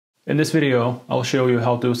In this video, I'll show you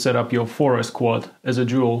how to set up your 4S quad as a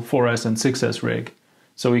dual 4S and 6S rig.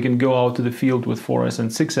 So you can go out to the field with 4S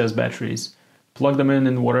and 6S batteries, plug them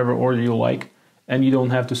in whatever order you like, and you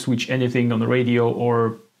don't have to switch anything on the radio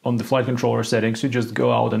or on the flight controller settings, you just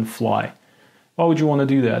go out and fly. Why would you want to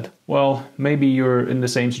do that? Well, maybe you're in the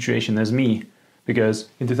same situation as me, because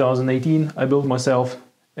in 2018 I built myself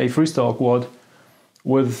a FreeStyle quad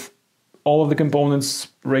with all of the components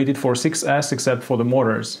rated for 6S except for the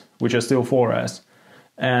motors, which are still 4S.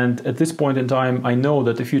 And at this point in time, I know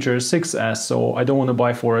that the future is 6S, so I don't want to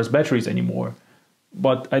buy 4S batteries anymore.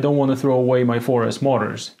 But I don't want to throw away my 4S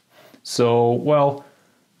motors. So, well,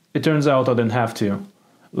 it turns out I didn't have to.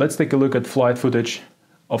 Let's take a look at flight footage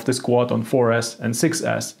of this quad on 4S and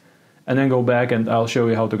 6S, and then go back and I'll show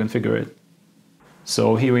you how to configure it.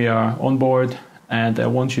 So here we are on board, and I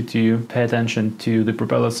want you to pay attention to the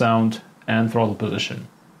propeller sound and throttle position.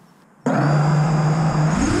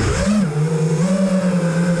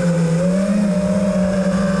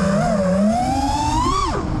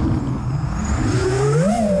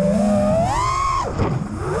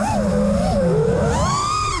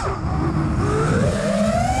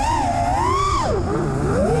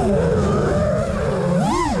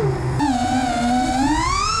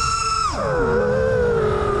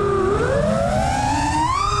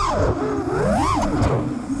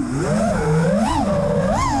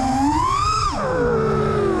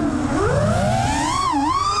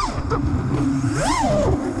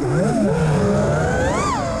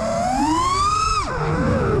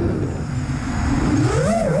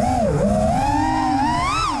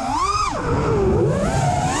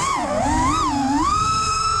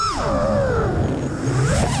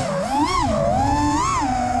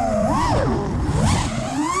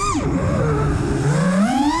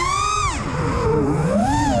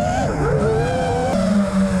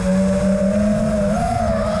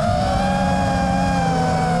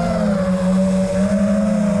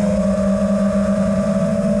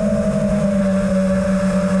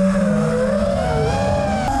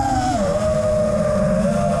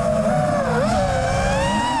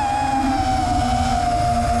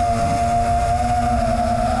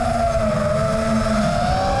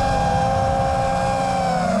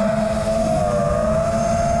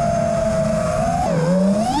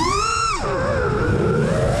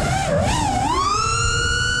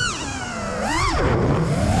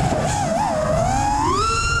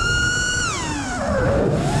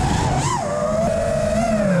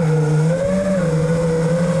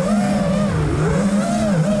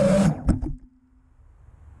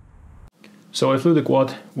 So I flew the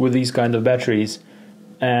quad with these kind of batteries,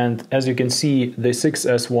 and as you can see, the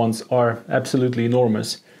 6S ones are absolutely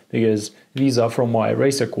enormous because these are from my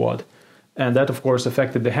racer quad, and that of course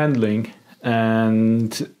affected the handling,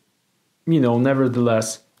 and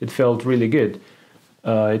nevertheless it felt really good.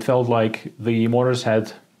 It felt like the motors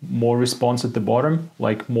had more response at the bottom,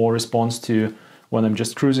 like more response to when I'm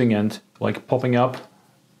just cruising and like popping up.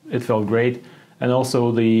 It felt great, and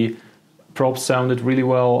also the props sounded really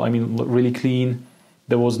well, really clean.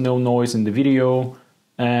 There was no noise in the video,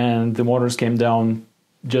 and the motors came down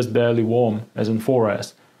just barely warm, as in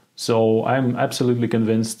 4S. So I'm absolutely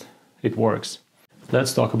convinced it works.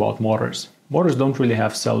 Let's talk about motors. Motors don't really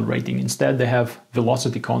have cell rating. Instead, they have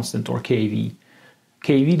velocity constant, or kV.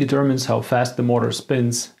 kV determines how fast the motor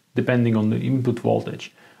spins, depending on the input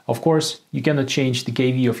voltage. Of course, you cannot change the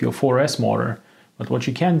kV of your 4S motor, but what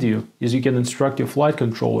you can do is you can instruct your flight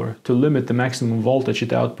controller to limit the maximum voltage it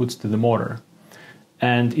outputs to the motor.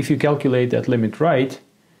 And if you calculate that limit right,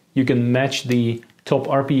 you can match the top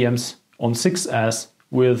RPMs on 6S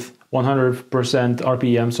with 100%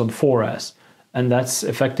 RPMs on 4S. And that's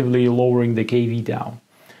effectively lowering the kV down.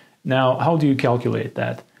 Now, how do you calculate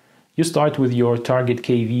that? You start with your target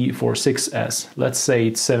kV for 6S. Let's say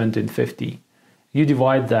it's 1750. You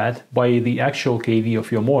divide that by the actual kV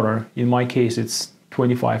of your motor, in my case it's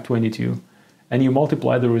 2522, and you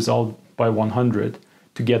multiply the result by 100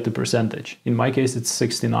 to get the percentage. In my case it's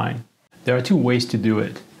 69. There are two ways to do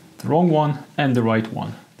it, the wrong one and the right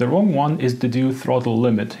one. The wrong one is to do throttle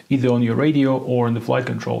limit, either on your radio or in the flight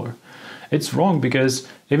controller. It's wrong because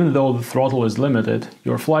even though the throttle is limited,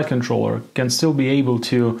 your flight controller can still be able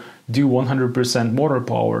to do 100% motor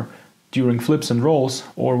power during flips and rolls,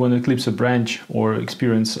 or when it clips a branch or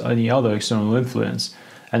experience any other external influence.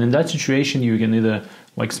 And in that situation you can either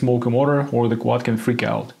smoke a motor or the quad can freak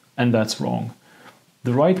out, and that's wrong.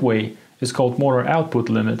 The right way is called motor output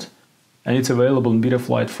limit, and it's available in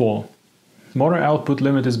Betaflight 4. Motor output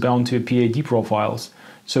limit is bound to PID profiles,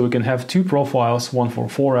 so we can have two profiles, one for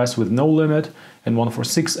 4S with no limit and one for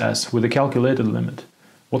 6S with a calculated limit.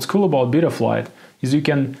 What's cool about Betaflight is you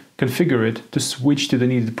can configure it to switch to the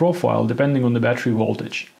needed profile depending on the battery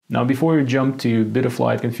voltage. Now, before you jump to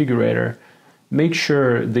Betaflight configurator, make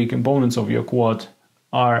sure the components of your quad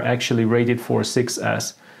are actually rated for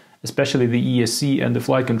 6S, especially the ESC and the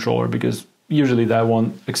flight controller, because usually that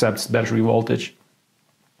one accepts battery voltage.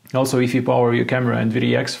 Also, if you power your camera and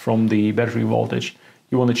VDX from the battery voltage,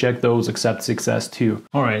 you want to check those accept 6S too.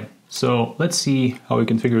 Alright, so let's see how we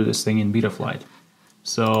configure this thing in Betaflight.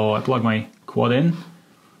 So I plug my quad in,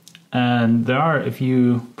 and there are a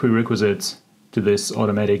few prerequisites to this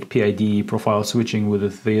automatic PID profile switching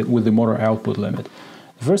with the motor output limit.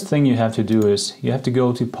 The first thing you have to do is you have to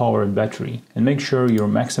go to power and battery and make sure your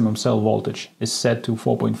maximum cell voltage is set to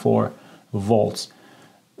 4.4 volts.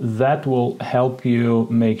 That will help you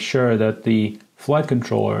make sure that the flight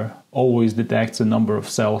controller always detects the number of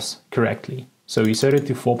cells correctly. So you set it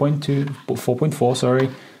to 4.4,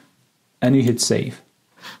 and you hit save.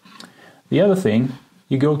 The other thing,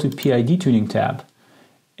 you go to PID tuning tab,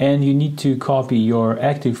 and you need to copy your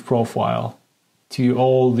active profile to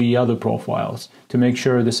all the other profiles to make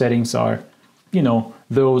sure the settings are,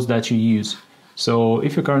 those that you use. So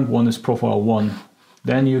if your current one is profile 1,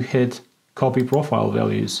 then you hit copy profile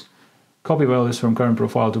values. Copy values from current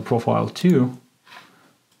profile to profile 2,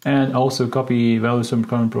 and also copy values from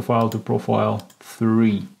current profile to profile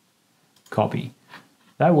 3. Copy.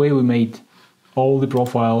 That way we made all the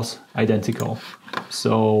profiles identical.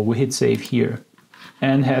 So we hit save here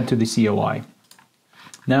and head to the CLI.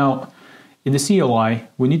 Now, in the CLI,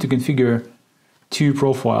 we need to configure two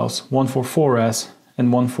profiles, one for 4S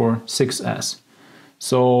and one for 6S.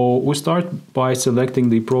 So we start by selecting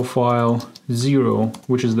the profile 0,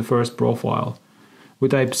 which is the first profile. We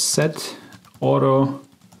type set auto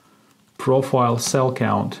profile cell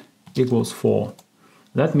count equals 4.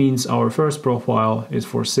 That means our first profile is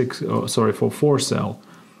for 4 cell,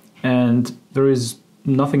 and there is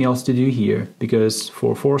nothing else to do here because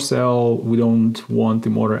for 4 cell we don't want the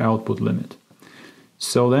motor output limit.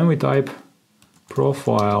 So then we type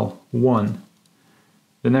profile 1,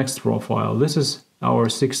 the next profile. This is our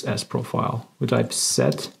 6S profile. We type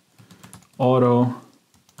set auto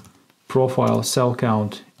profile cell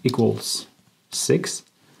count equals 6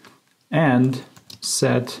 and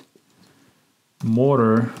set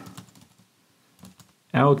motor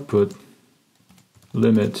output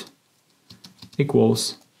limit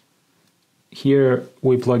equals, here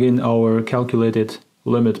we plug in our calculated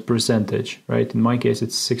limit percentage, right? In my case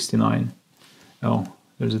it's 69. Oh,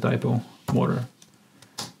 there's a typo, motor.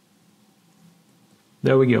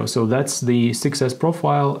 There we go. So that's the 6S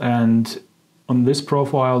profile, and on this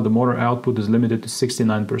profile the motor output is limited to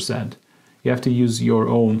 69%. You have to use your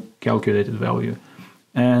own calculated value.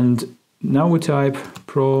 And now we type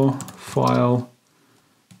profile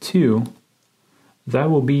 2. That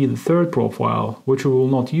will be the third profile, which we will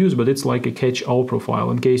not use, but it's like a catch-all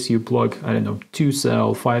profile. In case you plug,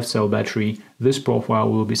 2-cell, 5-cell battery, this profile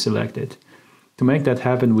will be selected. To make that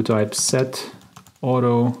happen, we type set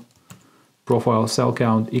auto profile cell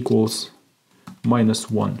count equals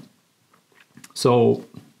 -1. So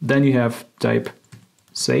then you have type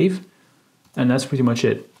save, and that's pretty much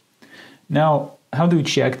it. Now, how do we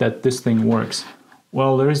check that this thing works?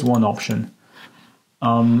 Well, there is one option.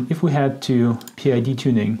 If we head to PID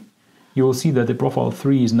tuning, you will see that the profile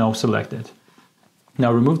 3 is now selected.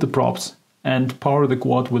 Now remove the props and power the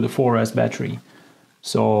quad with a 4S battery.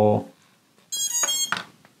 So,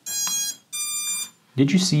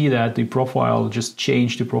 did you see that the profile just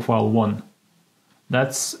changed to profile 1?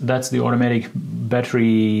 That's the automatic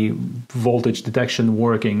battery voltage detection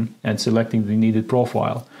working and selecting the needed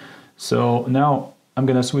profile. So now I'm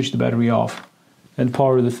gonna switch the battery off and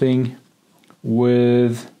power the thing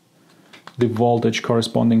with the voltage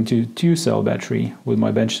corresponding to 2-cell battery with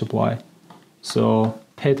my bench supply. So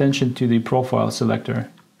pay attention to the profile selector.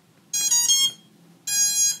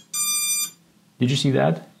 Did you see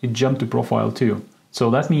that? It jumped to profile 2. So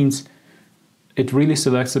that means it really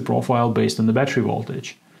selects the profile based on the battery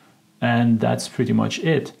voltage. And that's pretty much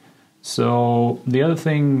it. So the other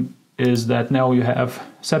thing is that now you have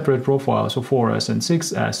separate profiles for 4S and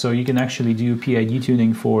 6S, so you can actually do PID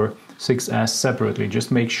tuning for 6S separately. Just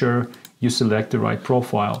make sure you select the right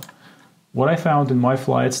profile. What I found in my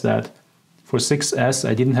flights that for 6S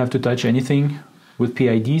I didn't have to touch anything with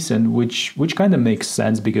PIDs, and which kind of makes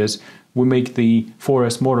sense because we make the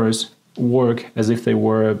 4S motors work as if they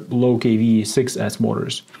were low kV 6S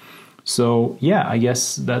motors. So yeah, I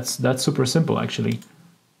guess that's super simple actually.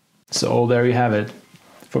 So there you have it.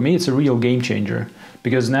 For me it's a real game changer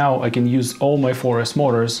because now I can use all my 4S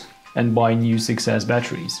motors and buy new 6S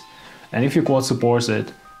batteries. And if your quad supports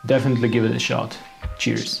it, definitely give it a shot.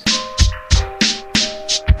 Cheers.